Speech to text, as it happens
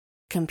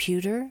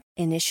Computer,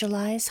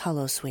 initialize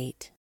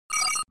holosuite.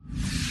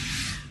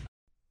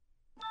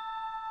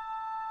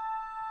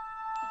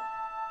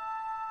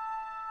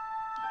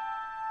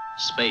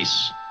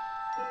 Space.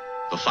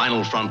 The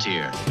final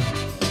frontier.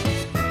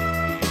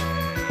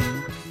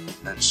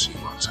 Let's see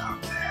what's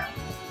out there.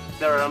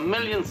 There are a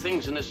million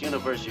things in this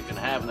universe you can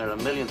have, and there are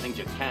a million things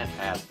you can't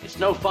have. It's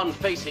no fun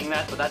facing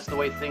that, but that's the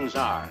way things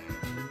are.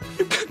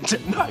 You can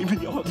deny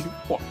me all you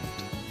want,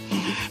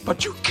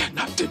 but you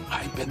cannot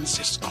deny Ben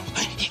Sisko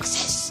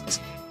exists.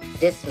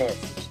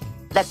 Dismissed.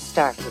 Let's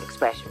start with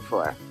expression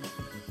 4.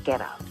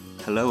 Get out.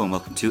 Hello and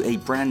welcome to a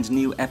brand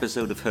new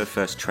episode of Her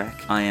First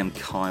Trek. I am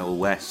Kyle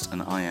West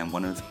and I am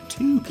one of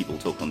two people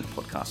talking on this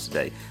podcast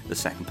today. The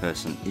second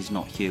person is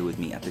not here with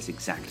me at this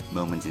exact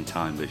moment in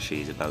time, but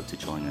she is about to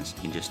join us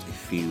in just a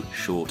few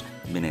short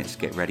minutes.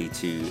 Get ready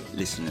to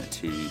listen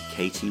to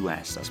Katie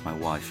West, that's my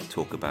wife,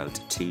 talk about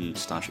 2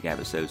 Star Trek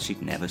episodes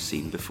she'd never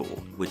seen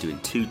before. We're doing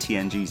 2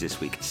 TNGs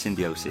this week,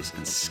 Symbiosis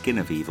and Skin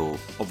of Evil.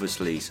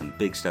 Obviously some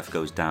big stuff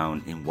goes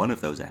down in one of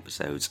those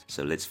episodes,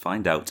 so let's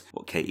find out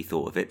what Katie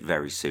thought of it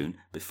very soon.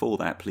 Before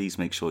that, please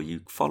make sure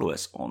you follow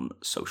us on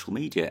social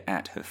media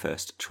at Her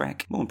First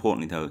Trek. More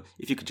importantly though,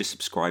 if you could just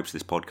subscribe to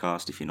this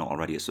podcast if you're not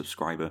already a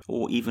subscriber,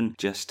 or even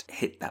just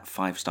hit that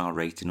 5-star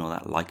rating or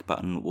that like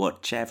button,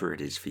 whichever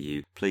it is for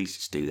you, please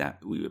just do that.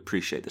 We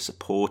appreciate the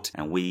support,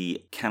 and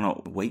we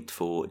cannot wait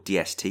for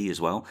DST as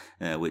well,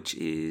 which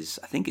is,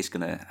 I think it's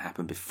going to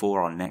happen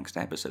before our next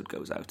episode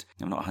goes out.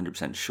 I'm not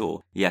 100%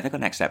 sure. Yeah, I think our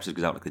next episode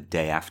goes out like the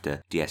day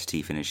after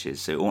DST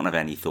finishes, so we won't have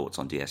any thoughts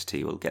on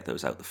DST. We'll get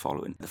those out the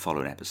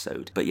following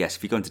episode. But yes,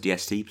 if you go into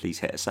DST, please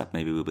hit us up.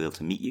 Maybe we'll be able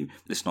to meet you.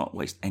 Let's not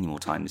waste any more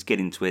time. Let's get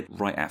into it.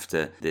 Right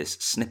after this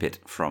snippet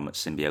from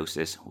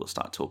Symbiosis, we'll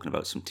start talking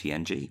about some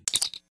TNG.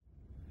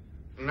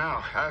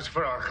 Now, as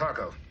for our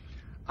cargo.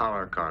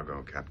 Our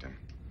cargo, Captain.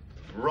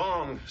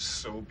 Wrong,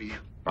 Sobe.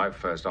 My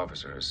first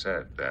officer has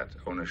said that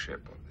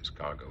ownership of this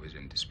cargo is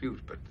in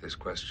dispute, but this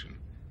question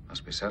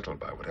must be settled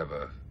by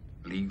whatever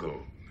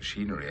legal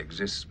machinery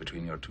exists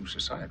between your two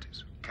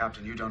societies.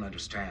 Captain, you don't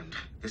understand.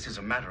 This is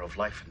a matter of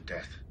life and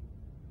death.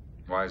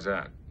 Why is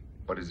that?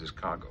 What is this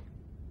cargo?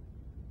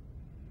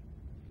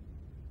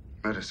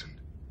 Medicine.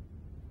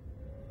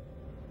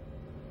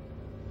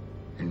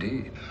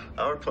 Indeed.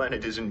 Our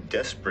planet is in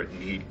desperate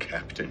need,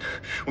 Captain.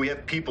 We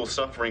have people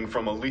suffering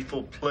from a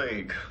lethal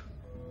plague.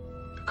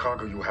 The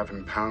cargo you have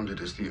impounded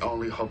is the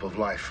only hope of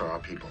life for our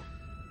people.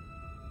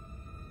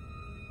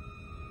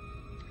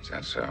 Is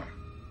that so?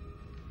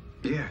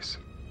 Yes.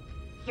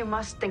 You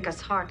must think us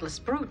heartless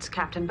brutes,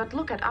 Captain, but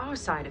look at our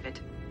side of it.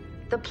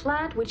 The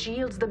plant which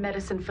yields the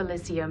medicine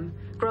Felicium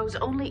grows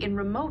only in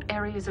remote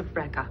areas of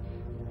Brekka.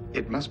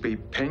 It must be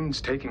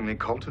painstakingly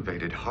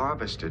cultivated,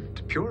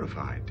 harvested,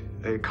 purified.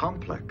 A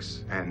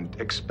complex and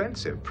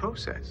expensive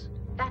process.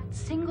 That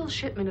single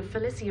shipment of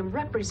Felicium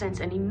represents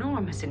an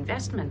enormous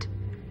investment.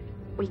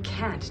 We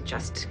can't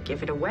just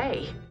give it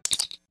away.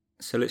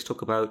 So let's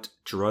talk about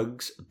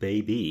Drugs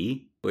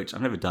Baby, which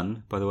I've never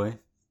done, by the way,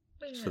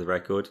 just for the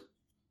record.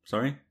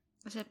 Sorry?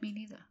 I said me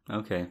neither.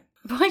 Okay.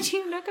 Why do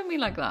you look at me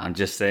like that? I'm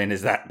just saying,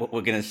 is that what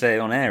we're going to say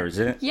on air, is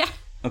it? Yeah.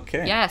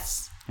 Okay.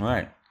 Yes.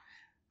 Right.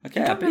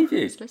 Okay, I believe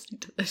you. Who's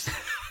listening to this?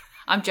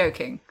 I'm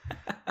joking.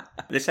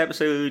 This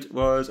episode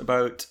was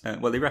about,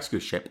 they rescue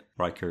a ship,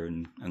 Riker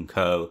and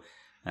co,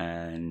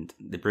 and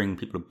they bring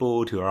people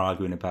aboard who are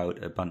arguing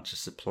about a bunch of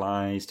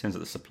supplies. Turns out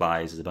the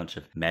supplies is a bunch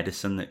of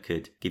medicine that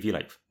could give you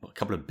like a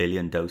couple of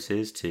billion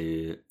doses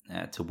to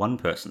one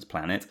person's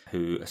planet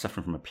who are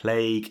suffering from a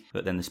plague,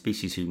 but then the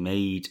species who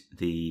made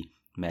the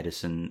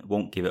medicine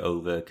won't give it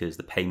over because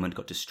the payment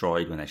got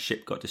destroyed when their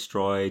ship got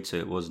destroyed, so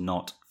it was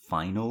not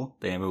final.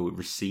 They never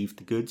received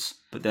the goods.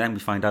 But then we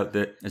find out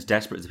that as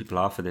desperate as the people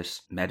are for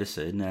this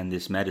medicine, and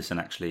this medicine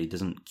actually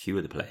doesn't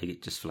cure the plague,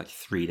 it's just for like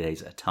 3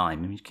 days at a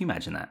time. I mean, can you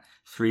imagine that?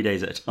 3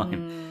 days at a time,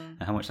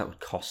 and how much that would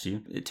cost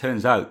you? It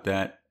turns out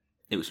that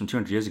it was from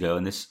 200 years ago,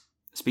 and this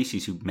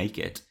species who make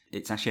it,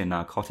 it's actually a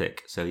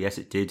narcotic. So yes,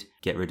 it did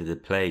get rid of the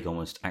plague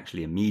almost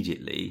actually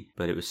immediately,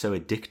 but it was so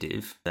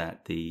addictive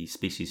that the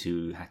species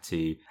who had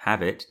to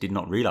have it did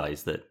not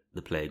realize that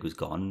the plague was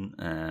gone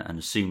and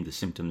assumed the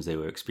symptoms they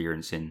were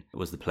experiencing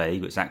was the plague,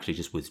 but it's actually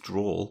just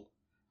withdrawal.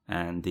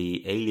 And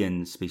the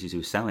alien species who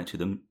were selling it to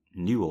them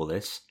knew all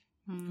this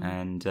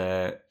and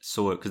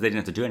saw it because they didn't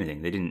have to do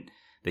anything.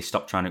 They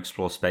stopped trying to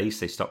explore space.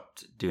 They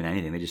stopped doing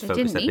anything. They just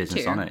focused their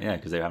business on it. Yeah,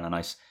 because they were having a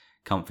nice,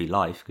 comfy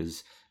life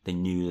because they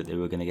knew that they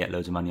were going to get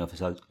loads of money off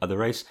this other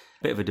race.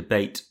 Bit of a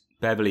debate.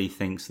 Beverly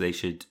thinks they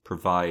should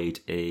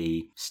provide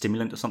a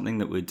stimulant or something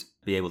that would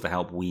be able to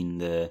help wean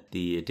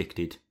the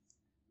addicted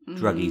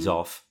druggies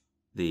off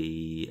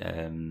the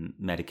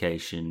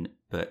medication,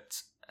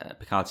 but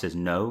Picard says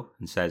no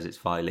and says it's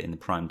violating the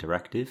Prime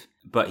Directive.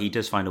 But he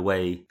does find a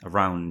way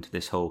around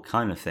this whole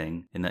kind of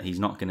thing in that he's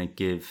not going to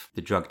give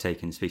the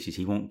drug-taking species,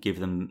 he won't give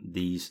them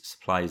these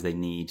supplies they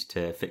need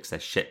to fix their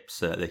ships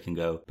so that they can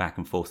go back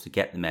and forth to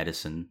get the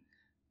medicine.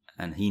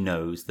 And he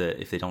knows that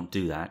if they don't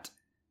do that,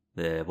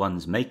 the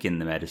ones making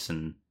the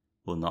medicine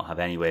will not have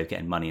any way of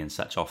getting money and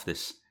such off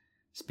this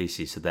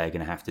species, so they're going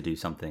to have to do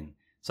something.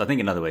 So I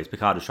think in other ways,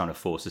 Picard is trying to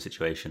force the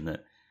situation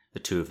that the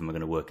two of them are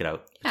going to work it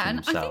out between and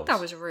themselves. I think that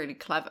was really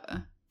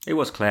clever. It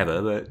was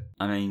clever, but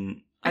I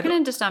mean... I can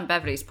understand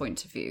Beverly's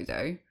point of view,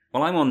 though.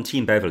 Well, I'm on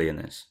Team Beverly in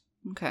this.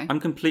 Okay. I'm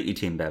completely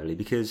Team Beverly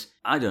because,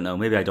 I don't know,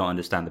 maybe I don't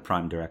understand the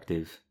Prime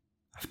Directive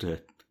after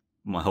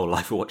my whole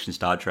life of watching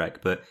Star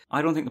Trek, but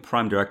I don't think the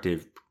Prime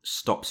Directive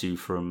stops you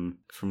from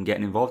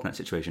getting involved in that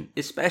situation,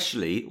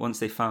 especially once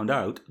they found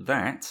out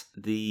that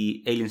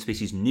the alien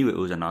species knew it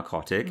was a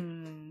narcotic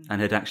and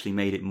had actually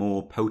made it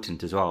more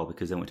potent as well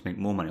because they wanted to make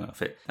more money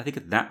off it. I think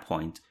at that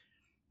point,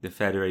 the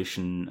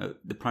Federation,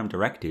 the Prime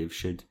Directive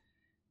should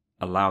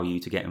allow you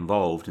to get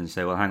involved and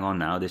say, well, hang on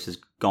now, this has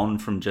gone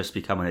from just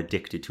becoming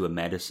addicted to a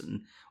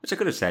medicine, which I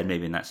could have said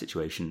maybe in that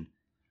situation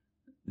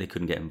they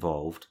couldn't get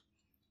involved.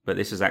 But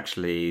this is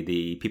actually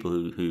the people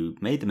who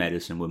made the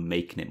medicine were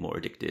making it more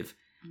addictive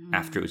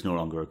after it was no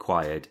longer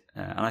required.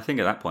 And I think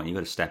at that point, you've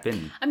got to step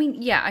in. I mean,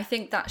 yeah, I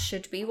think that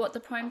should be what the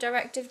Prime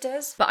Directive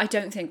does, but I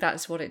don't think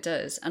that's what it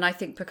does. And I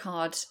think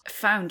Picard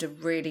found a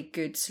really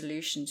good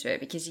solution to it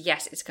because,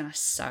 yes, it's going to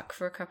suck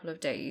for a couple of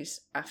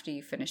days after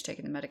you finish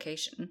taking the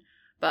medication,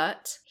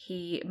 but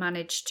he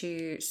managed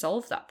to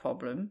solve that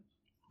problem.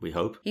 We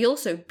hope. He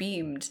also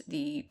beamed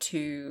the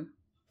two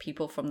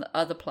people from the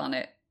other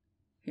planet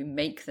who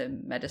make the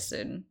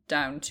medicine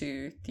down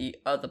to the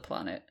other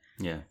planet.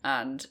 Yeah.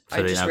 And So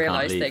I they just now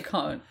realised can't they leave.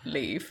 can't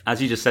leave.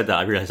 As you just said that,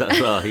 I realised that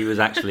as well. He was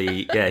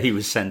actually, he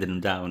was sending them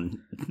down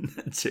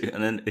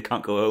and then they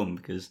can't go home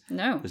because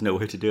there's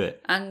nowhere to do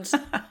it. And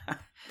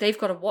they've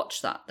got to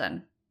watch that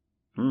then.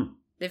 Hmm.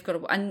 They've got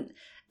to... And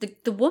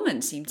the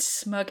woman seemed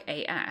smug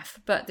AF,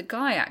 but the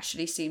guy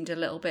actually seemed a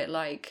little bit,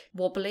 like,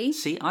 wobbly.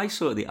 See, I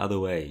saw it the other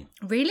way.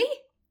 Really?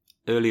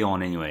 Early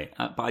on, anyway.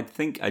 But I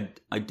think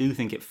I do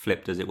think it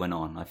flipped as it went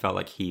on. I felt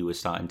like he was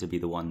starting to be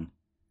the one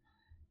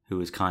who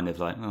was kind of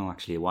like, oh,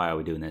 actually, why are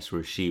we doing this?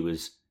 Whereas she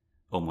was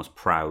almost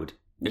proud.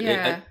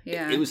 Yeah.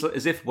 It was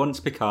as if once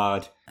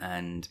Picard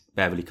and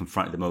Beverly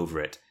confronted them over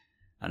it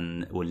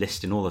and were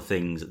listing all the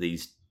things that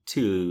these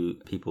two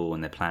people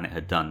on their planet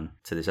had done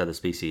to this other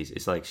species,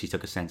 it's like she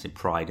took a sense of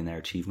pride in their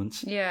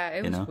achievements. Yeah,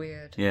 it was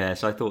weird. Yeah,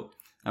 so I thought,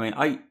 I mean,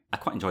 I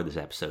quite enjoyed this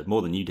episode,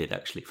 more than you did,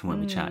 actually, from when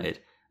we chatted.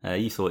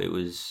 You thought it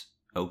was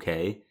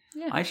okay.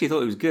 Yeah. I actually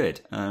thought it was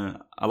good.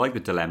 I like the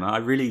dilemma.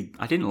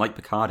 I didn't like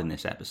Picard in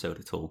this episode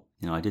at all.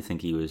 You know, I did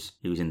think he was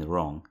in the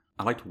wrong.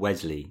 I liked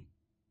Wesley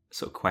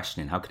sort of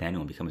questioning how can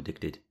anyone become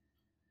addicted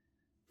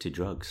to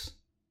drugs.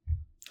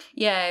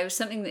 Yeah, it was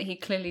something that he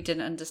clearly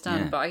didn't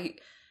understand, Yeah. but I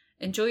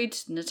enjoyed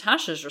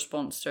Natasha's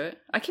response to it.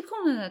 I keep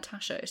calling her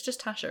Natasha. It's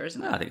just Tasha,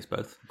 isn't it? I think it's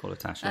both. Call her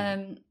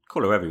Tasha.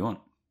 Call her whatever you want.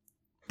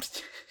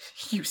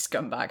 You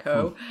scumbag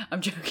hoe.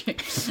 I'm joking.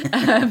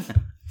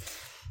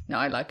 No,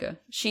 I like her.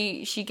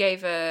 She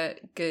gave a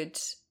good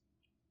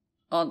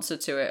answer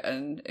to it,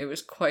 and it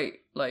was quite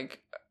like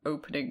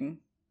opening.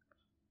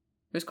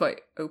 It was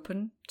quite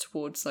open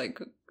towards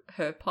like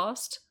her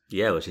past.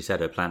 Yeah, well, she said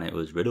her planet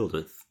was riddled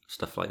with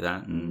stuff like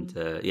that, and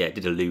it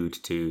did allude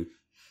to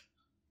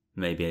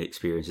maybe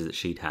experiences that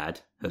she'd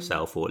had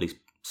herself, or at least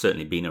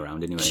certainly been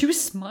around anyway. She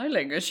was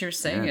smiling as she was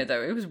saying it,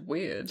 though. It was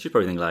weird. She's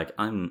probably thinking like,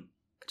 I'm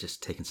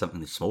just taking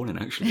something this morning,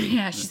 actually.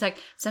 Yeah, she's like,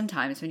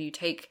 sometimes when you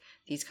take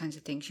these kinds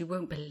of things, you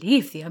won't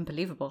believe the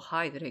unbelievable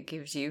high that it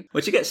gives you.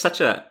 Well, she gets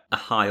such a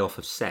high off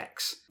of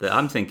sex that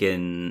I'm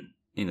thinking,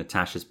 you know,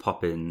 Tasha's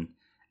popping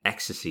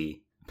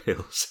ecstasy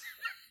pills.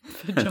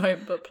 For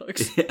giant butt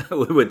plugs. Yeah,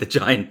 with the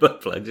giant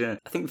butt plugs, yeah.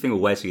 I think the thing with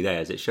Wesley there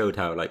is it showed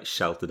how, like,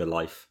 sheltered a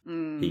life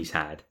he's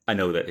had. I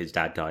know that his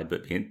dad died,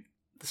 but being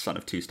the son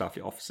of two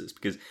Starfleet officers,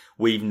 because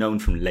we've known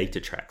from later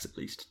tracks, at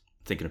least,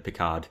 thinking of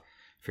Picard,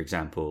 for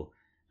example,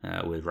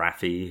 with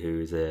Raffi, who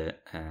is a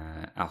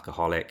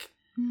alcoholic,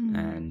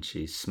 and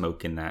she's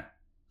smoking that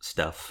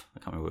stuff. I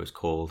can't remember what it was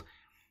called.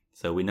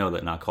 So we know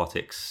that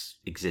narcotics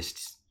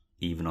exist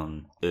even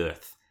on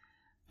Earth.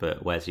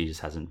 But Wesley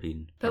just hasn't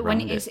been. But when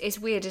it's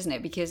weird, isn't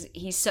it? Because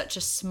he's such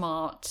a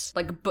smart,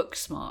 like book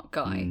smart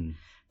guy.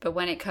 But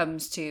when it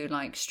comes to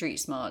like street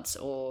smarts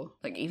or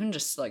like even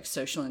just like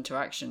social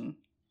interaction,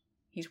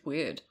 he's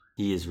weird.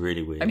 He is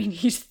really weird. I mean,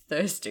 he's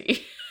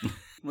thirsty.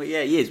 Well,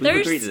 yeah, he is.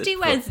 Thirsty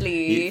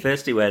Wesley.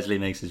 Thirsty Wesley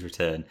makes his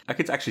return. I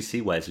could actually see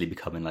Wesley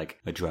becoming like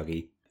a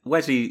druggie.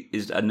 Wesley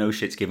is a no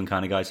shits given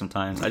kind of guy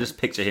sometimes. I just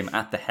picture him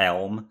at the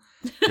helm,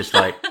 just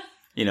like.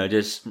 You know,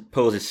 just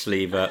pulls his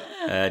sleeve up,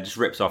 just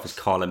rips off his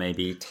collar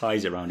maybe,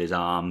 ties it around his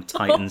arm,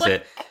 tightens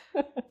it.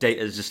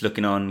 Data's just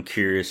looking on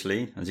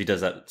curiously as he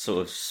does that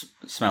sort of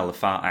smell the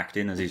fart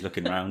acting as he's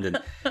looking around.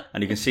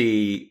 And you can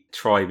see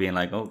Troy being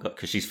like, oh, God,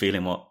 because she's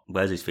feeling what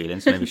Wesley's feeling,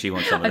 so maybe she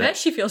wants some of it. I bet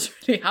she feels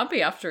really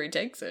happy after he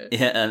takes it.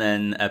 Yeah, and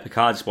then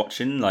Picard's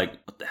watching, like,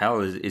 what the hell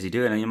is he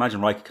doing? And you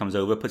imagine Riker comes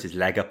over, puts his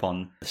leg up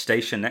on the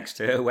station next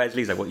to her.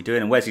 Wesley's like, what are you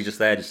doing? And Wesley's just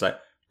there, just like,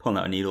 pulling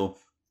out a needle.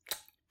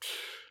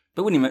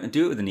 But wouldn't even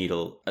do it with a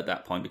needle at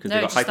that point because they've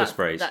got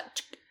hypersprays.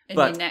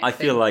 But I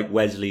feel like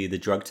Wesley, the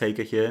drug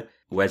taker here,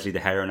 Wesley, the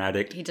heroin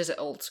addict. He does it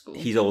old school.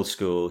 He's old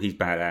school. He's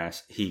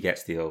badass. He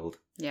gets the old.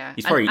 Yeah.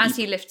 He's probably, as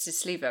he lifts his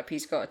sleeve up,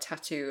 he's got a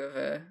tattoo of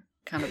a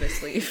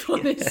cannabis leaf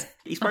on his.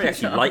 He's probably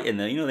actually arm. lighting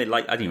the. They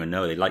light. I didn't even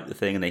know they light the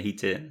thing and they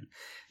heat it.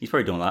 He's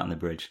probably doing that on the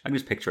bridge. I can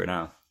just picture it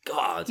now.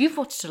 God, You've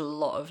watched a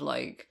lot of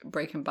like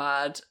Breaking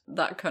Bad,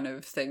 that kind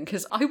of thing.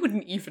 Because I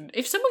wouldn't even,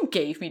 if someone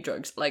gave me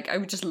drugs, like I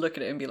would just look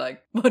at it and be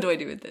like, "What do I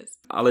do with this?"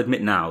 I'll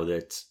admit now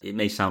that it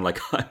may sound like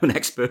I'm an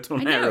expert on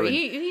I know heroin.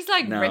 he's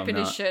like No, ripping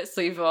I'm his not. shirt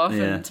sleeve off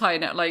Yeah. and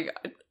tying it like.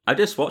 I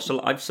just watched a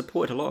lot. I've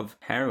supported a lot of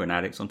heroin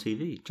addicts on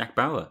TV. Jack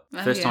Bauer,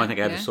 Oh, first time yeah, I think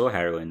I ever yeah. saw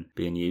heroin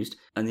being used.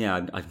 And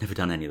yeah, I've never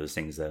done any of those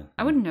things though.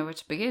 I wouldn't know where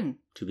to begin.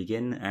 To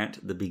begin at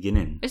the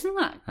beginning, Isn't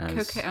that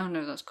As- cocaine? Oh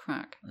no, that's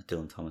crack. as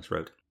Dylan Thomas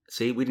wrote.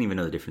 See, we didn't even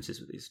know the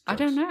differences with these I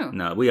drugs. don't know.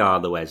 No, we are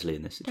the Wesley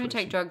in this situation.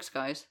 Don't take drugs,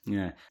 guys.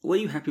 Yeah. Were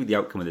you happy with the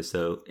outcome of this,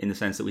 though, in the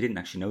sense that we didn't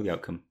actually know the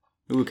outcome?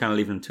 We were kind of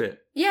leaving them to it.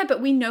 Yeah,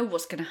 but we know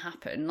what's going to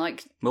happen.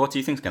 Like, Well, what do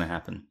you think's going to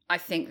happen? I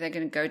think they're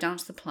going to go down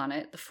to the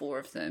planet, the four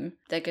of them.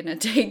 They're going to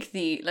take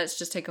let's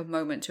just take a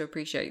moment to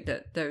appreciate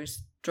that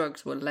those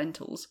drugs were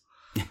lentils.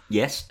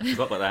 Yes, I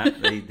forgot about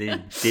that. They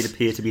did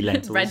appear to be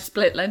lentils. Red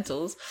split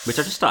lentils. Which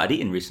I just started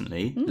eating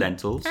recently,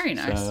 lentils. Very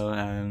nice.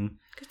 So,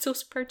 Good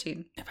source of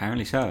protein.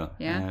 apparently so.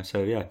 Yeah.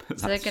 So, yeah.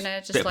 So they're going to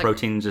just bit of like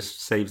protein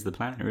just saves the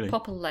planet, really.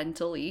 pop a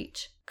lentil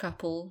each.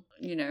 Couple,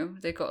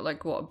 they've got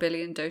like, what, 1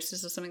 billion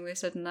doses or something they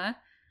said in there.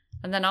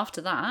 And then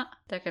after that,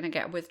 they're going to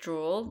get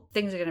withdrawal.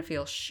 Things are going to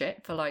feel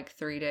shit for like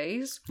 3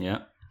 days. Yeah.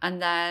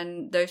 And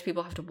then those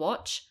people have to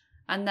watch.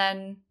 And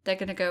then they're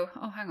going to go,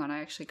 oh, hang on, I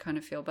actually kind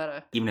of feel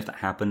better. Even if that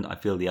happened, I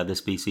feel the other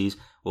species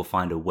will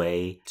find a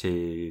way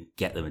to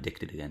get them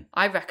addicted again.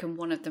 I reckon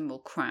one of them will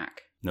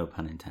crack. No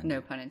pun intended.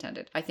 No pun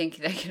intended. I think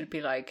they're going to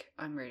be like,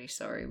 I'm really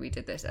sorry we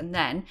did this. And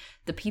then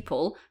the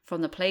people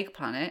from the plague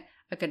planet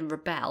are going to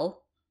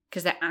rebel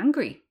because they're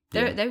angry.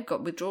 They've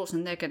got withdrawals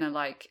and they're going to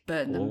like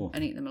burn them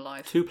and eat them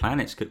alive. 2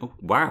 planets could... Oh,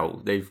 wow,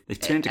 they've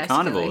turned into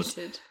carnivores.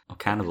 Escalated. Or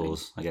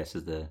cannibals, I guess,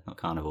 is the... Not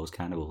carnivores,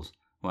 cannibals.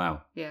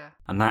 Wow. Yeah.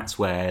 And that's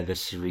where the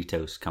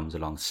Cerritos comes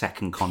along.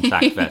 Second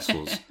contact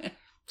vessels.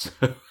 So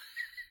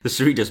the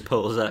Cerritos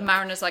pulls up. The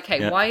mariner's like,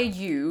 hey, Yeah. why are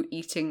you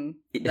eating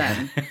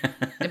them?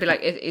 They'd be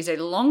like, it is a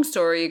long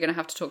story. You're going to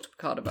have to talk to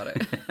Picard about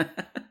it.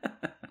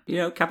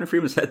 Captain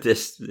Freeman said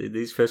this.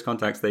 These first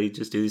contacts, they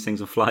just do these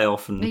things and fly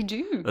off and They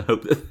do.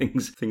 hope that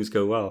things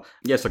go well.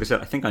 Yes, like I said,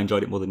 I think I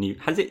enjoyed it more than you.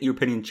 Has your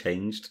opinion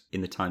changed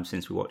in the time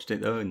since we watched it,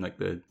 though? In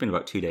it's been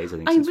about 2 days, I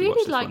think, I since we watched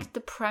really this one. liked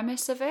the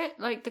premise of it.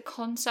 Like, the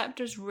concept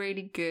was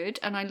really good,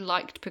 and I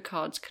liked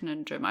Picard's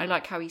conundrum. I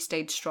like how he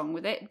stayed strong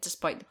with it,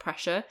 despite the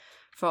pressure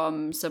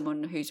from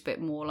someone who's a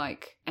bit more,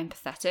 like,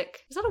 empathetic.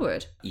 Is that a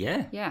word?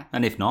 Yeah. Yeah.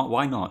 And if not,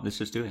 why not? Let's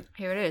just do it.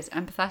 Here it is,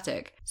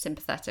 empathetic,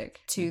 sympathetic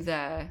to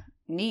their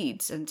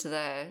needs and to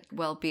their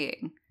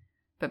well-being.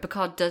 But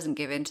Picard doesn't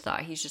give in to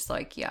that. He's just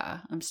like, yeah,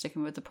 I'm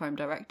sticking with the Prime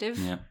Directive.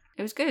 Yeah.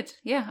 It was good.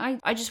 Yeah,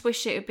 I just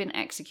wish it had been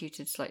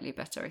executed slightly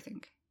better, I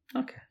think.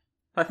 Okay.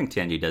 I think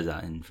TNG does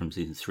that from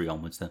season 3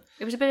 onwards, though.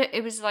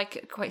 It was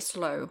like quite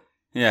slow.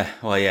 Yeah,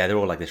 well, yeah, they're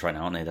all like this right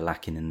now, aren't they? They're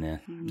lacking in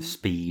the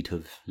speed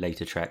of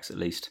later treks, at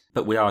least.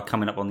 But we are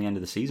coming up on the end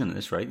of the season at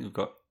this rate. We've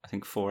got, I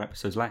think, 4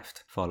 episodes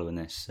left following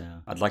this.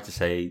 So I'd like to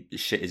say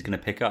shit is going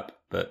to pick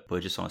up, but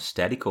we're just on a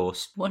steady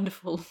course.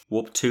 Wonderful.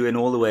 Warp 2 and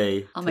all the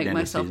way. I'll to make the end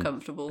of the myself season.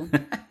 comfortable.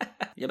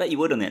 Yeah, I bet you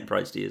would on the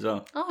Enterprise D as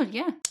well. Oh,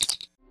 yeah.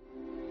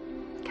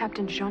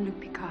 Captain Jean-Luc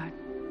Picard.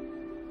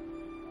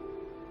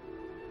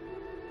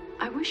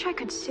 I wish I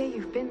could say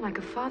you've been like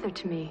a father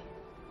to me.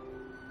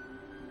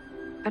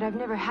 But I've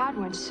never had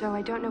one, so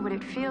I don't know what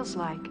it feels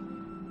like.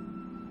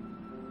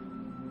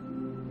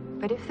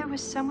 But if there was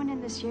someone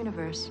in this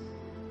universe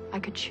I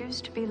could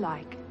choose to be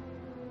like,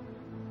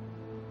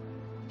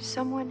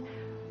 someone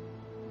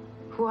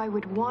who I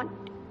would want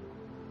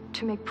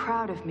to make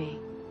proud of me,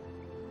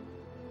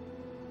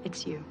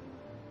 it's you.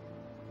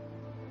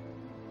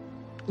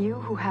 You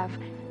who have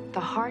the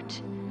heart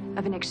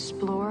of an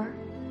explorer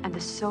and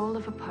the soul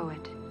of a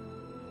poet.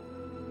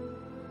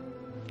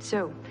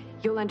 So,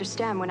 you'll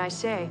understand when I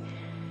say,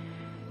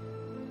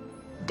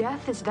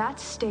 death is that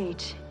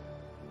state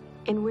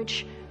in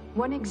which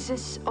one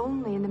exists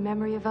only in the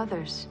memory of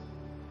others,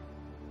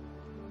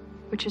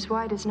 which is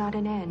why it is not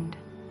an end.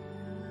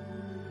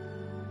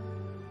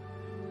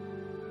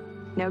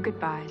 No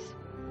goodbyes,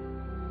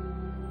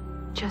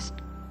 just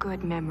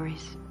good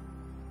memories.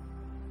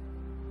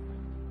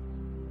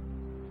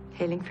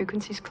 Hailing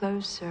frequencies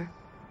closed, sir.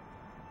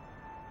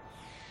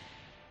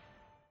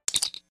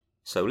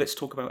 So let's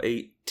talk about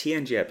a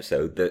TNG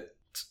episode that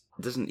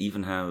doesn't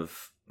even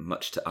have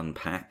much to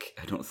unpack,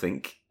 I don't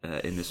think,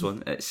 in this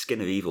one. Skin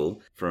of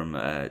Evil from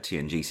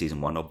TNG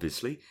Season 1,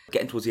 obviously.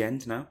 Getting towards the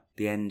end now.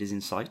 The end is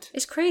in sight.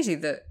 It's crazy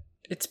that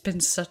it's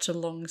been such a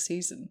long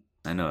season.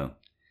 I know.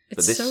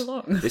 It's but so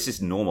long. This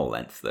is normal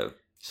length, though.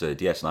 So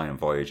DS9 and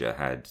Voyager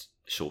had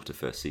shorter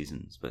first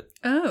seasons, but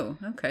Oh,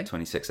 okay.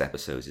 26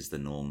 episodes is the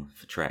norm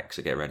for Trek,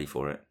 so get ready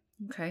for it.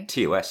 Okay.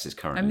 TOS is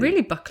currently... I'm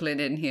really buckling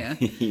in here.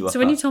 You So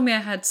when are. you told me I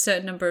had a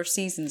certain number of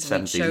seasons of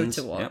 7 each seasons,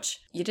 show to watch,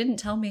 you didn't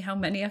tell me how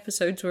many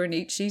episodes were in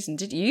each season,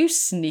 did you? You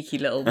sneaky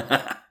little...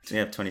 So you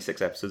have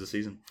 26 episodes a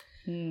season.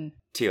 Hmm.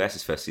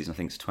 TOS's first season, I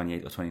think, is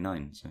 28 or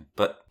 29. So.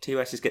 But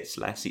TOS gets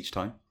less each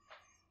time.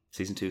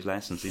 Season 2's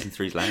less and Season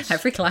 3's less.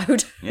 Every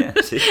cloud. Yeah,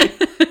 see?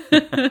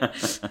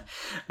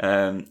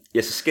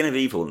 So Skin of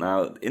Evil.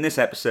 Now, in this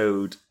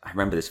episode, I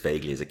remember this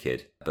vaguely as a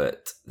kid,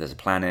 but there's a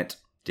planet.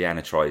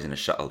 Deanna Troy's in a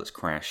shuttle that's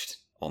crashed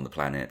on the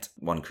planet.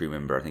 One crew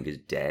member, I think, is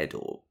dead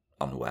or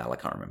unwell. I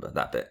can't remember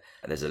that bit.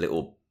 There's a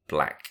little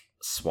black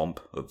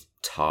swamp of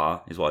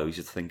tar, is what I always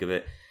used to think of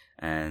it.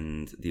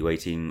 And the away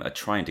team are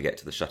trying to get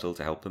to the shuttle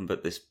to help them,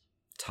 but this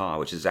tar,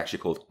 which is actually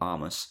called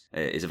Armus,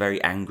 is a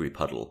very angry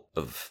puddle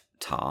of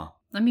tar.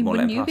 I mean,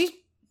 wouldn't you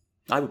be?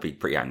 I would be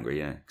pretty angry,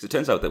 yeah. Because it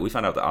turns out that we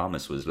found out that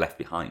Armus was left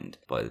behind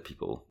by the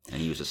people,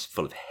 and he was just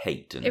full of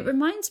hate. And... It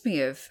reminds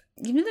me of,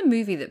 you know the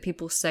movie that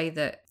people say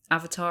that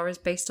Avatar is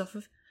based off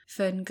of?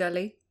 Fern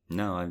Gully?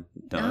 No, I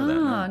don't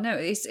know that. No,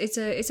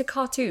 it's a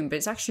cartoon, but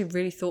it's actually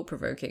really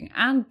thought-provoking,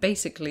 and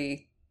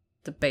basically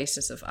the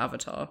basis of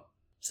Avatar.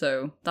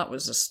 So that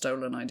was a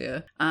stolen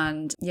idea.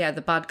 And yeah,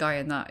 the bad guy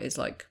in that is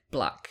like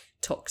black,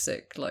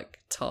 toxic, like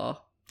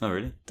tar. Oh,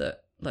 really?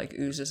 That like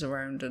oozes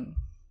around and...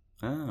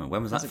 Oh,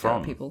 when was that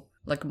from? People.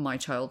 Like my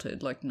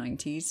childhood, like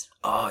 90s.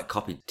 Oh, it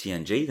copied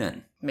TNG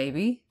then?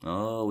 Maybe.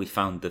 Oh, we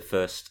found the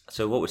first...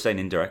 So what we're saying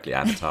indirectly,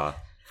 Avatar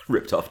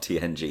ripped off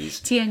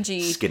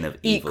TNG's Skin of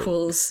Evil.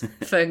 Equals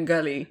Fern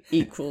Gully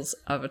equals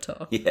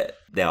Avatar. Yeah,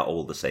 they are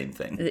all the same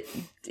thing.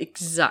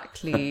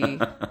 Exactly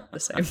the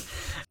same.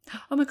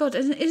 Oh my god,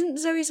 isn't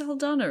Zoe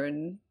Saldana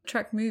in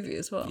Trek movie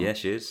as well? Yeah,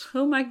 she is.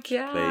 Oh my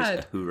god.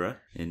 Plays Uhura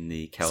in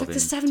the Kelvin. It's like the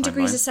 7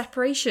 degrees of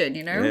separation,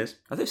 you know? It is.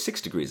 I think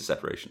 6 degrees of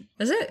separation.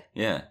 Is it?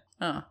 Yeah.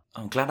 Oh.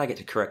 I'm glad I get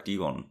to correct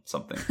you on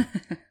something.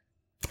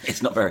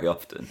 It's not very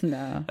often.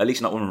 No. At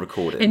least not when I'm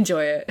recording.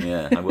 Enjoy it.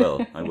 Yeah, I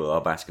will.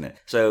 I'll bask in it.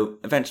 So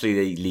eventually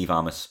they leave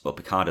Armus. Well,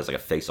 Picard has like a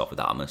face-off with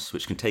Armus,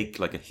 which can take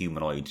like a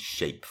humanoid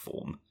shape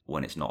form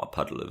when it's not a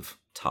puddle of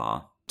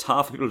tar.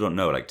 Tar, for people who don't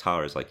know, like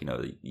tar is like, you know,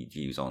 that you'd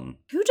use on...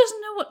 Who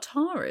doesn't know what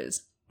tar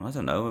is? I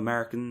don't know,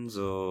 Americans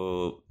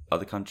or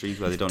other countries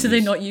where they don't Do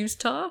they not use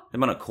tar? They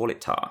might not call it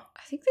tar.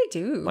 I think they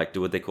do. Like,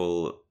 would they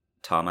call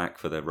tarmac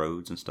for their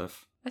roads and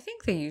stuff? I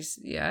think they use,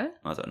 yeah.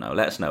 I don't know.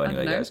 Let us know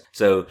anyway, know. guys.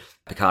 So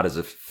Picard has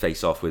a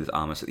face-off with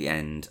Armus at the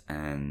end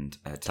and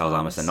tells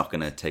Armus they're not going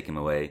to take him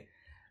away,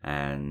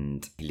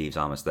 and he leaves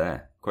Armus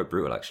there. Quite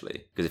brutal,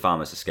 actually. Because if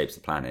Armus escapes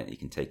the planet, he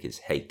can take his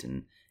hate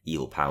and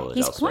evil powers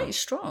He's elsewhere. quite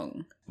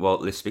strong. Well,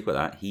 let's speak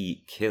about that.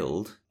 He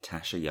killed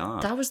Tasha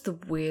Yar. That was the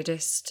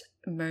weirdest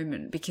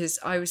moment because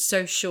I was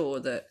so sure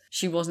that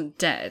she wasn't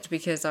dead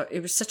because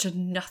it was such a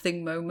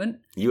nothing moment.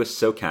 You were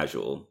so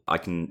casual. I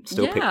can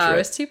still picture it. Yeah, I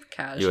was super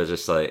casual. You were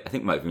just like, I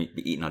think we might have been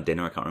eating our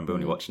dinner. I can't remember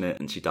when you were watching it,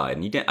 and she died.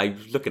 And you didn't. I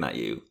was looking at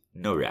you,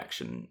 no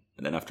reaction.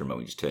 And then after a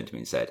moment, you just turned to me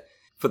and said,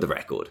 "For the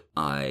record,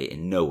 I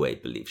in no way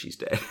believe she's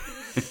dead."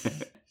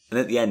 And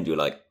at the end, you were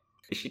like,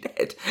 "Is she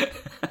dead?"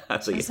 So I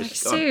was like,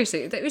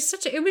 seriously,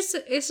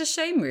 it's a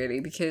shame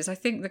really because I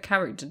think the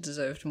character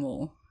deserved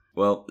more.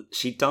 Well,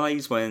 she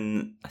dies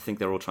when I think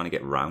they're all trying to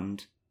get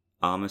round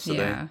Armus today.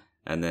 Yeah.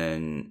 And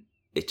then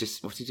it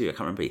just, what does he do? I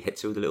can't remember. He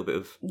hits her with a little bit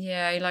of...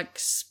 Yeah, he like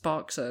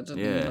sparks her, doesn't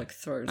he? Like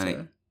throws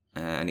her.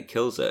 And it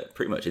kills her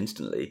pretty much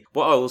instantly.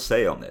 What I will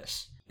say on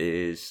this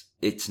is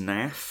it's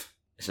naff.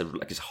 It's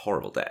a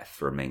horrible death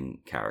for a main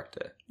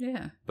character.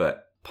 Yeah.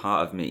 But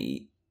part of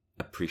me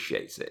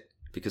appreciates it.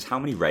 Because how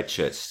many red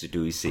shirts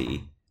do we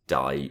see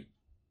die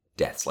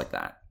deaths like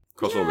that?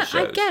 Across all the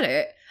shows. I get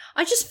it.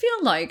 I just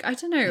feel like, I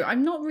don't know,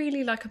 I'm not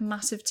really like a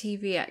massive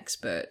TV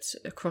expert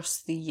across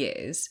the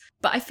years,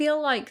 but I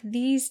feel like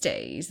these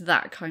days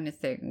that kind of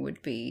thing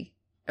would be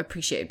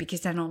appreciated because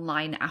then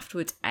online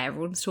afterwards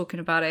everyone's talking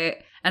about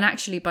it. And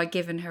actually by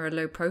giving her a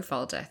low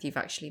profile death, you've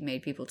actually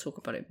made people talk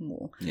about it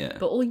more. Yeah.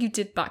 But all you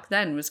did back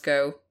then was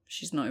go,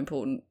 she's not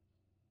important.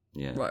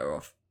 Yeah. Write her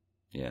off.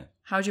 Yeah.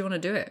 How do you want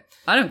to do it?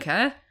 I don't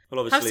care.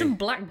 Well, have some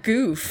black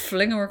goo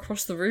fling her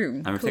across the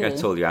room. I think I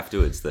told you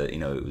afterwards that, you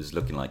know, it was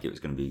looking like it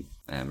was going to be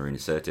Marina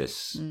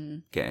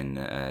Sirtis getting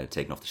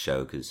taken off the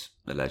show because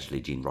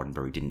allegedly Gene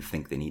Roddenberry didn't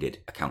think they needed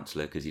a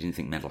counsellor because he didn't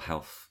think mental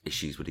health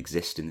issues would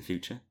exist in the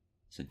future.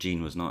 So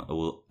Gene was not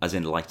as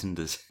enlightened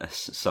as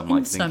some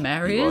might think some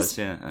areas. He was.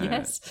 Yeah.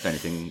 Yes. If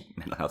anything,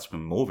 mental health's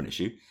become more of an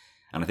issue.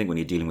 And I think when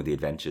you're dealing with the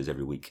adventures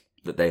every week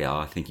that they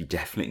are, I think you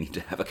definitely need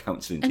to have a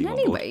counselling team on board.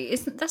 And anyway,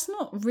 that's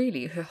not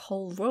really her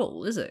whole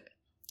role, is it?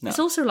 No. It's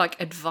also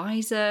like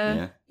advisor.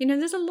 Yeah. You know,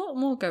 there's a lot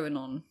more going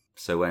on.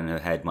 So when her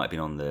head might have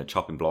been on the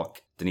chopping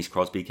block, Denise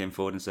Crosby came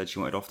forward and said she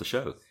wanted off the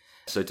show.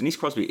 So Denise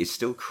Crosby is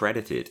still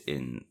credited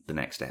in the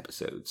next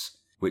episodes,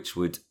 which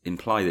would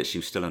imply that she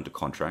was still under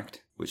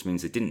contract, which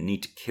means they didn't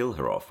need to kill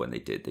her off when they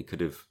did. They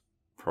could have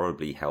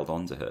probably held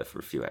on to her for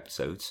a few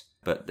episodes,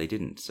 but they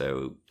didn't.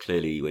 So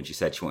clearly when she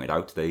said she wanted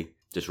out, they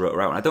just wrote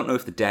her out. And I don't know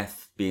if the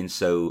death being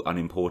so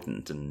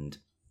unimportant and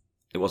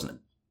it wasn't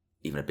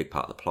even a big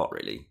part of the plot,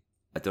 really.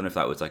 I don't know if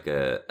that was like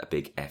a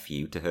big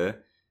FU to her,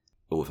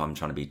 or if I'm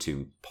trying to be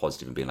too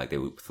positive and being like they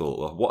thought,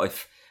 well, what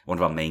if one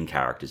of our main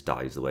characters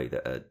dies the way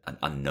that an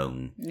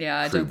unknown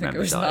I don't think it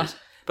was dies? that.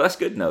 But that's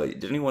good. No,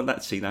 didn't you want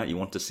that to see that? You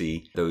want to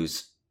see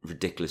those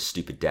ridiculous,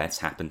 stupid deaths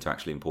happen to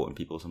actually important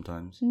people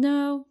sometimes?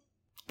 No.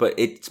 But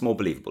it's more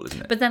believable,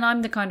 isn't it? But then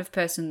I'm the kind of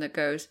person that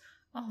goes,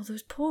 Oh,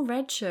 those poor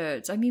red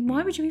shirts. I mean,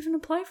 why would you even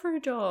apply for a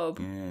job?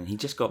 Yeah, he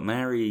just got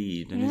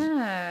married.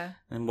 And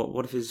and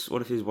what if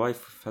his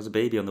wife has a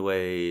baby on the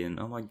way? And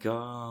oh my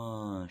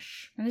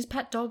gosh. And his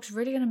pet dog's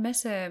really going to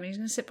miss him. And he's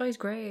going to sit by his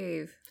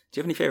grave. Do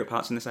you have any favourite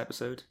parts in this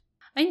episode?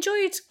 I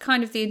enjoyed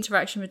kind of the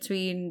interaction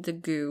between the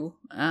goo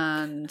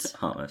and...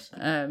 Heartless.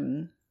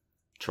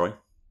 Troy?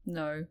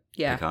 No.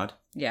 Yeah. Picard?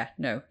 Yeah,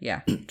 no,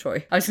 yeah,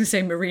 Troy. I was going to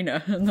say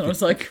Marina, and then I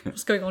was like,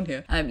 what's going on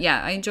here?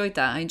 Yeah, I enjoyed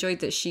that. I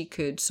enjoyed that she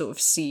could sort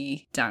of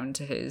see down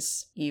to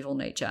his evil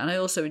nature. And I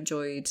also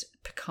enjoyed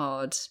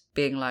Picard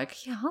being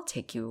like, yeah, I'll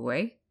take you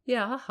away.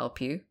 Yeah, I'll help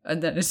you.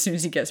 And then as soon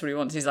as he gets what he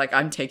wants, he's like,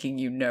 I'm taking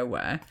you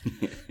nowhere.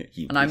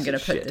 And I'm going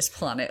to put this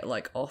planet,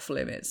 like, off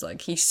limits.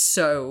 Like, he's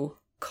so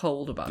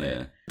cold about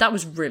it. That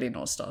was really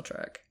not Star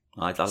Trek.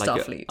 I like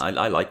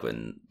I like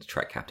when the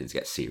Trek captains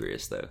get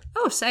serious, though.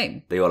 Oh,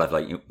 same. They all have,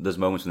 like, there's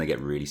moments when they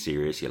get really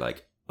serious. You're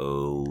like,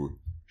 oh,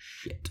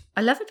 shit.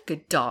 I love a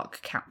good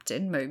dark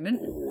captain moment.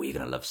 Oh, you're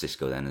going to love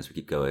Sisko then as we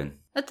keep going.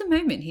 At the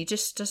moment, he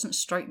just doesn't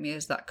strike me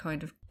as that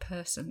kind of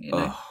person, you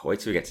know? Oh,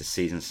 wait till we get to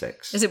season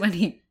 6. Is it when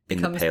he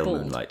becomes in the pale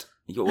bald? moonlight?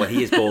 Well,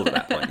 he is bald at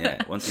that point,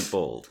 yeah. Once he's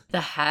bald. The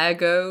hair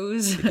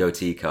goes. The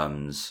goatee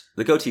comes.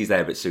 The goatee's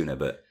there a bit sooner,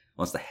 but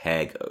once the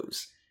hair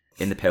goes...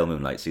 In the Pale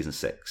Moonlight, season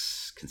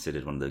 6,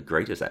 considered one of the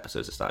greatest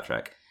episodes of Star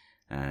Trek,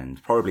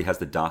 and probably has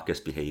the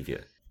darkest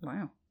behaviour.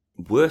 Wow.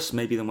 Worse,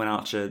 maybe, than when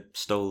Archer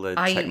stole the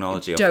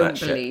technology off that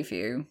ship. I don't believe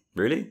you.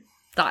 Really?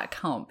 That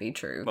can't be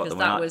true, because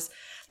that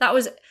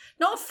was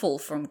not a fall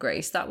from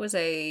grace. That was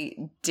a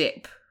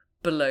dip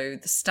below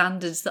the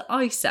standards that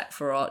I set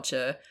for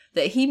Archer,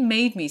 that he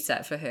made me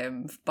set for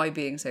him by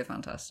being so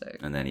fantastic.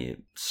 And then he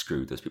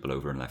screwed those people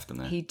over and left them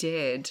there. He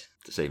did.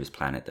 To save his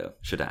planet, though.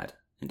 Should add,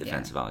 in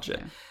defence of Archer.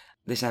 Yeah.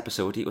 This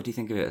episode, what do you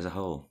think of it as a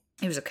whole?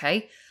 It was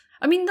okay.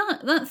 I mean,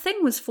 that thing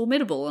was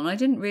formidable, and I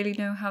didn't really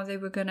know how they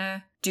were going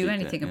to do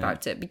anything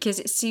about it, because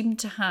it seemed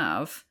to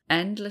have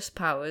endless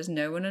powers.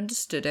 No one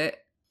understood it.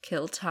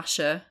 Killed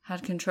Tasha,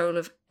 had control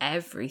of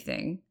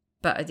everything.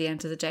 But at the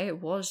end of the day,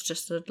 it was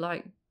just a,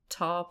 like,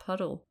 tar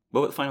puddle. What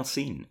about the final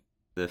scene?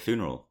 The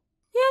funeral?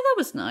 Yeah, that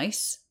was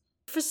nice.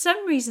 For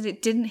some reason,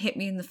 it didn't hit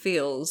me in the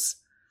feels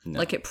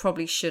like it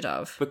probably should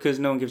have. Because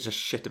no one gives a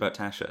shit about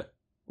Tasha.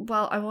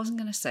 Well, I wasn't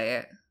going to say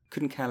it.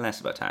 Couldn't care less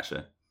about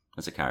Tasha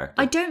as a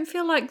character. I don't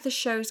feel like the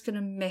show's going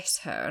to miss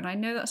her, and I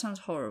know that sounds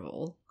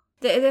horrible.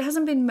 There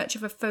hasn't been much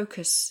of a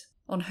focus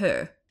on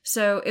her.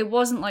 So it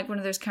wasn't like one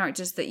of those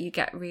characters that you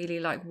get really,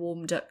 like,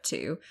 warmed up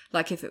to.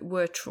 Like, if it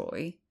were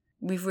Troy,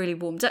 we've really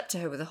warmed up to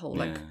her with the whole,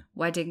 like,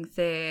 wedding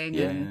thing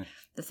and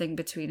the thing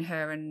between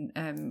her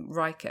and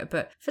Riker.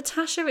 But for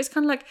Tasha, it's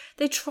kind of like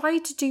they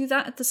tried to do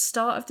that at the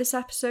start of this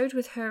episode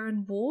with her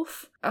and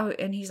Worf. Oh,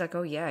 and he's like,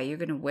 oh, yeah, you're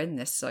going to win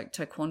this, like,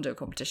 taekwondo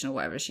competition or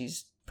whatever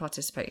she's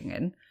participating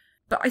in.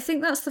 But I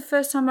think that's the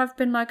first time I've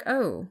been like,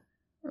 oh,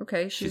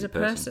 okay, she's a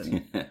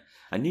person.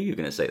 I knew you were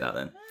going to say that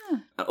then.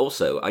 Yeah.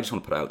 Also, I just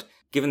want to put out,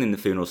 given in the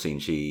funeral scene,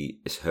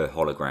 her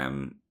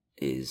hologram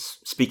is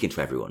speaking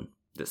to everyone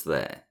that's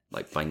there,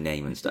 like by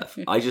name and stuff.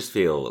 I just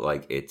feel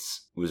like it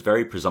was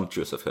very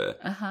presumptuous of her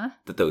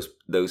that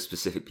those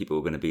specific people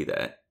were going to be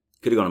there.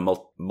 Could have gone in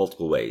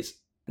multiple ways.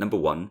 Number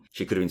one,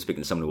 she could have been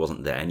speaking to someone who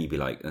wasn't there, and you'd be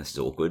like, this is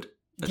awkward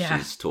that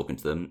she's talking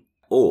to them.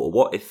 Or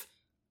what if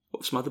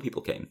some other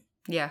people came?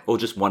 Yeah. Or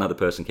just one other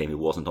person came who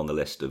wasn't on the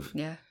list of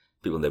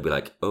people, and they'd be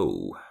like,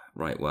 oh,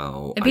 right,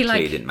 well, I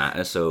clearly didn't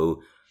matter,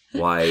 so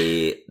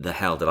why the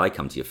hell did I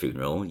come to your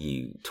funeral,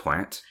 you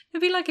twat?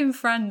 It'd be like in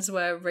Friends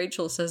where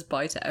Rachel says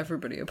bye to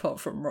everybody apart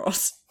from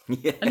Ross.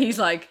 Yeah. And he's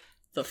like,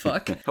 the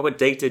fuck? How about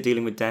Data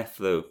dealing with death,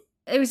 though?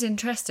 It was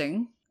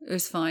interesting. It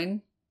was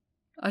fine.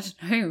 I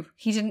don't know.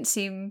 He didn't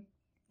seem...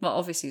 Well,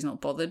 obviously he's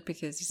not bothered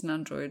because he's an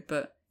android,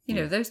 but, you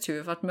know, those two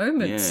have had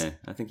moments. Yeah,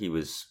 I think she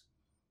was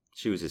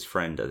his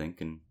friend, I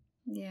think, and...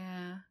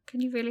 Yeah. Can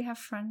you really have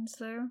friends,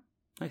 though?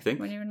 I think.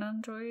 When you're an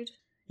android?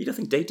 You don't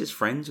think Data's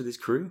friends with his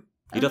crew?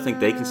 You don't think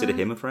they consider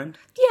him a friend?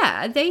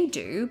 Yeah, they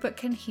do, but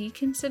can he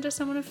consider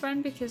someone a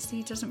friend because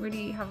he doesn't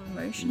really have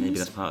emotions? Maybe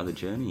that's part of the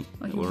journey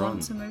that we're on. He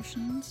wants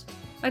emotions.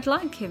 I'd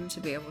like him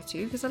to be able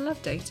to, because I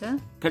love Data.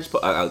 Can I just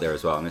put out there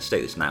as well, I'm going to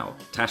state this now.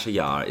 Tasha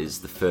Yar is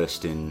the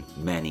first in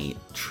many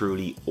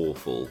truly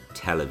awful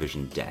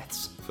television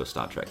deaths for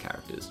Star Trek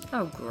characters.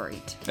 Oh,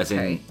 great. As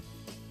in,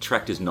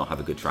 Trek does not have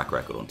a good track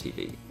record on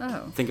TV.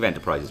 Oh. Think of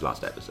Enterprise's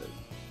last episode.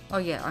 Oh,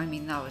 yeah, I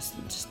mean, that was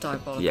just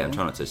diabolical. Yeah, I'm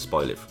trying not to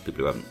spoil it for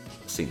people who haven't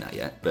seen that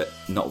yet, but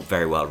not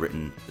very well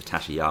written. The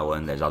Tasha Yar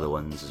one, there's other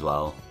ones as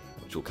well,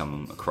 which will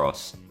come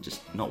across.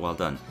 Just not well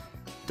done.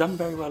 Done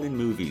very well in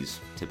movies,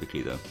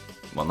 typically, though.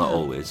 Well, not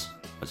always.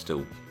 I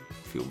still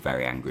feel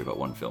very angry about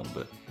one film,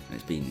 but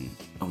it's been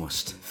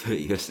almost 30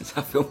 years since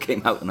that film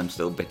came out, and I'm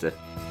still bitter.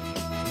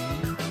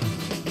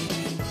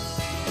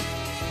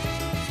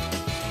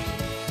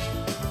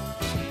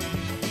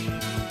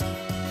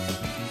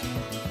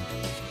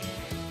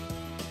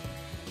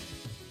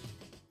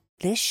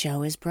 This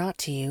show is brought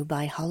to you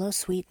by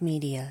Holosuite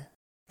Media.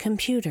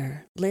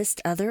 Computer, list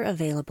other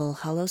available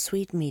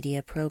Holosuite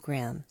Media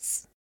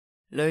programs.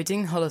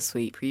 Loading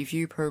Holosuite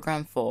Preview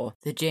Program 4,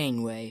 The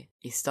Janeway,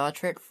 a Star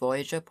Trek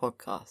Voyager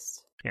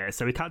podcast. Yeah,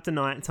 so we cut to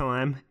night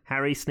time.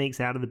 Harry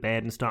sneaks out of the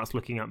bed and starts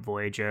looking up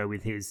Voyager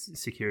with his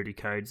security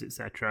codes,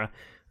 etc.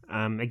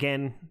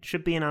 Again,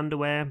 should be in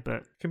underwear,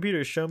 but...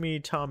 Computer, show me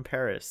Tom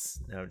Paris.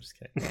 No, I'm just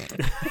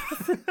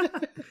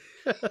kidding.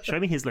 Show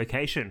me his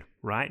location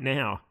right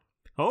now.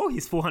 Oh,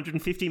 he's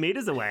 450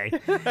 meters away.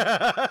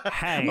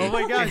 Hey. Oh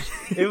my gosh,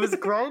 it was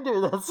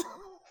Grindr. That's...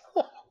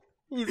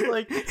 He's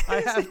like, I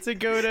have to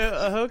go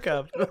to a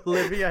hookup.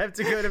 Libby, I have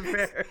to go to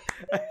Bear.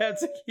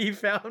 He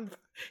found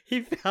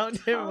him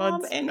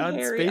on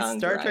Space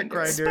Star Trek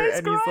Grindr,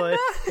 and he's like,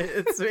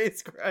 it's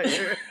Space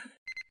Grindr.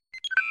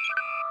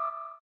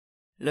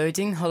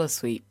 Loading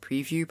Holosuite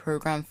Preview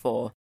Program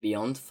 4,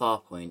 Beyond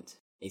Farpoint,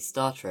 a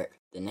Star Trek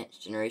The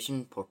Next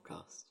Generation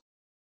podcast.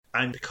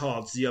 And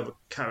Picard's the other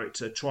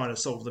character trying to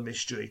solve the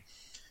mystery.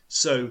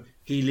 So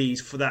he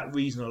leaves for that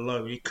reason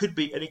alone. It could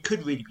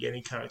really be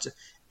any character.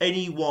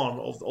 Any one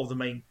of the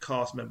main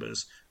cast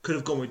members could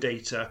have gone with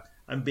Data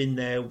and been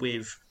there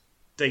with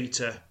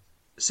Data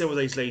several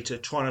days later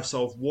trying to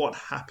solve what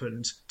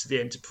happened to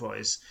the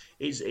Enterprise.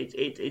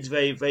 It's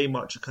very, very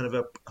much a kind of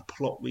a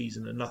plot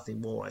reason and nothing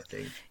more, I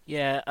think.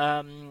 Yeah,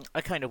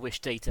 I kind of wish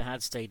Data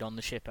had stayed on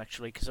the ship,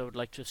 actually, because I would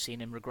like to have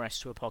seen him regress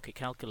to a pocket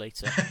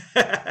calculator.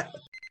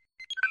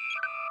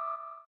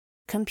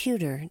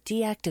 Computer,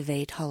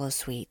 deactivate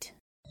Holosuite.